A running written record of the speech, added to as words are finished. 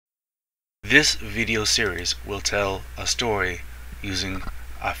This video series will tell a story using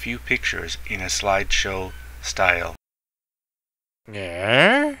a few pictures in a slideshow style.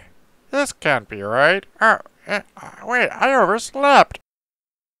 Yeah? This can't be right. Wait, I overslept.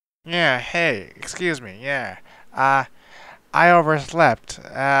 Yeah, hey, excuse me, yeah. I overslept.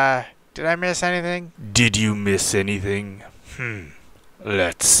 Did I miss anything? Did you miss anything?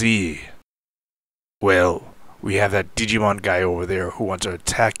 Let's see. Well, we have that Digimon guy over there who wants to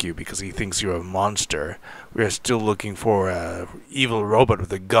attack you because he thinks you're a monster. We are still looking for a evil robot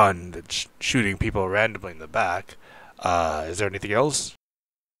with a gun that's shooting people randomly in the back. Is there anything else?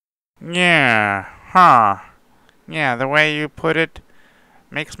 Yeah, huh. Yeah, the way you put it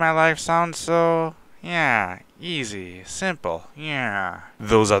makes my life sound so, easy, simple,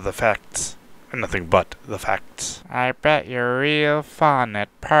 Those are the facts. And nothing but the facts. I bet you're real fun at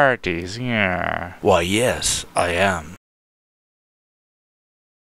parties, Why, yes, I am.